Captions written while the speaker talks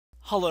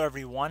Hello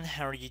everyone,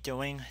 how are you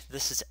doing?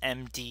 This is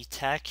MD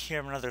Tech here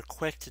with another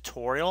quick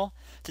tutorial.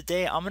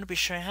 Today I'm going to be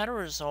showing how to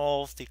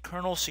resolve the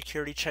kernel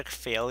security check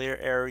failure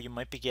error you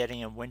might be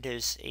getting in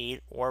Windows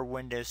 8 or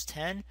Windows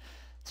 10.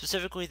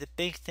 Specifically, the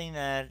big thing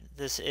that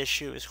this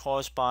issue is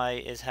caused by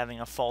is having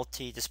a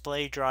faulty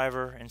display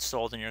driver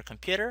installed in your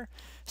computer.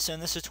 So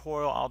in this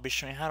tutorial I'll be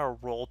showing how to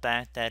roll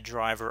back that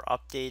driver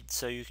update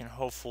so you can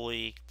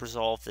hopefully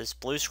resolve this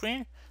blue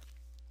screen.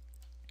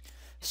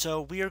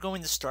 So we are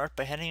going to start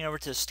by heading over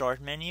to the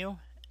Start menu,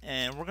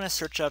 and we're going to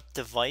search up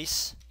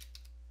Device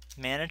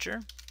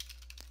Manager.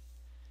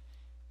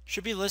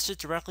 Should be listed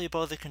directly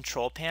above the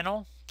control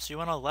panel, so you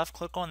want to left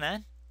click on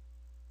that.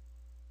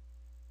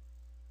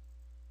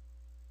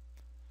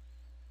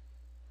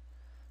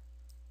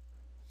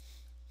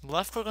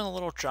 Left click on the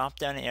little drop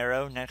down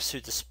arrow next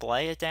to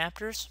Display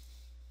Adapters,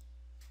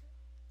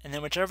 and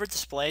then whichever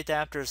display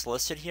adapter is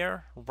listed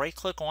here, right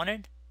click on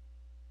it.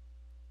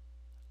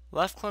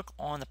 Left click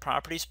on the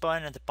Properties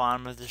button at the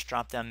bottom of this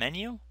drop down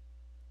menu.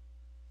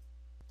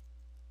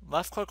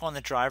 Left click on the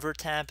Driver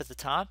tab at the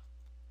top,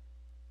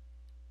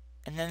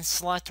 and then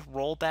select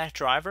Rollback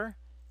Driver.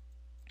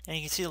 And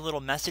you can see the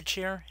little message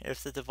here: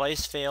 if the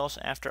device fails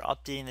after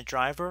updating the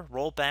driver,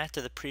 roll back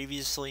to the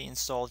previously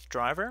installed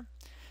driver.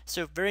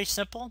 So very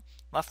simple.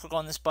 Left click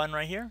on this button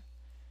right here,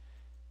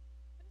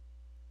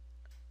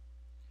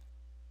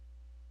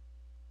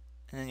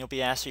 and then you'll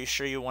be asked, are you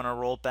sure you want to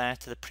roll back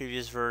to the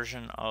previous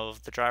version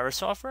of the driver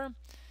software?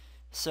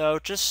 So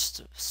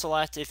just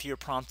select, if you're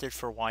prompted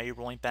for why you're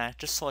rolling back,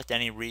 just select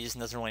any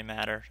reason, doesn't really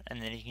matter,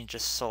 and then you can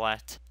just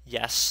select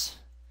yes,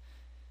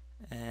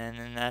 and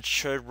then that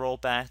should roll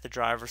back the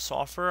driver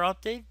software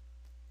update.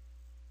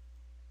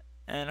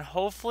 And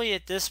hopefully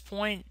at this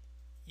point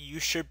you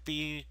should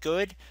be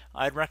good.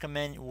 I'd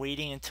recommend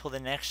waiting until the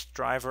next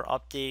driver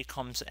update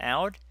comes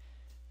out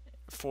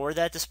for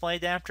that display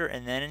adapter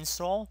and then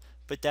install.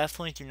 But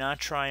definitely do not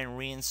try and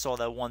reinstall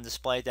that one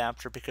display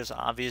adapter, because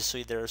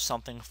obviously there is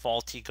something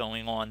faulty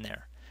going on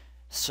there.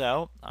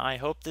 So I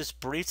hope this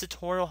brief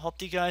tutorial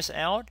helped you guys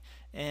out,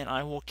 and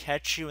I will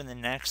catch you in the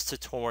next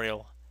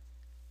tutorial.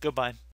 Goodbye.